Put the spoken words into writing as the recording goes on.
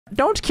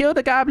Don't kill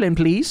the goblin,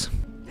 please.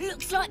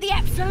 Looks like the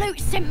Absolute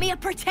sent me a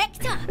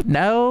protector.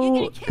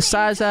 No,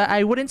 Saza,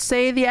 I wouldn't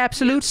say the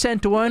Absolute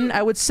sent one.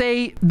 I would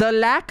say the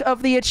lack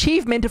of the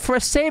achievement for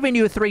saving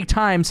you 3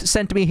 times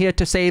sent me here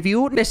to save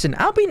you. Listen,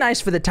 I'll be nice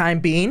for the time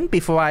being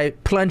before I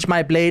plunge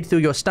my blade through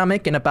your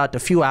stomach in about a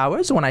few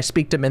hours when I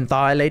speak to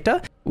Minthara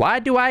later. Why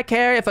do I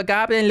care if a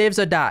goblin lives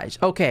or dies?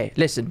 Okay,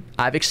 listen.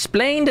 I've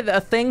explained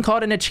a thing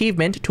called an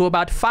achievement to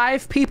about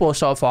 5 people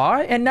so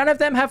far, and none of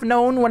them have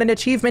known what an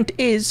achievement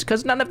is,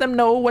 because none of them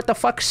know what the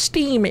fuck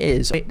Steam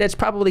is. Wait, that's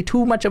probably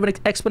too much of an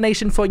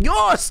explanation for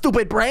your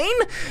stupid brain.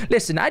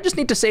 Listen, I just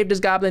need to save this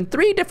goblin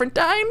 3 different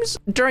times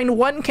during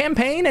one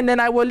campaign, and then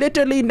I will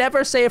literally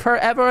never save her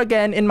ever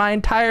again in my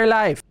entire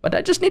life. But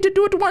I just need to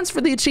do it once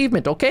for the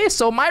achievement, okay?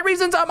 So my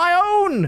reasons are my own!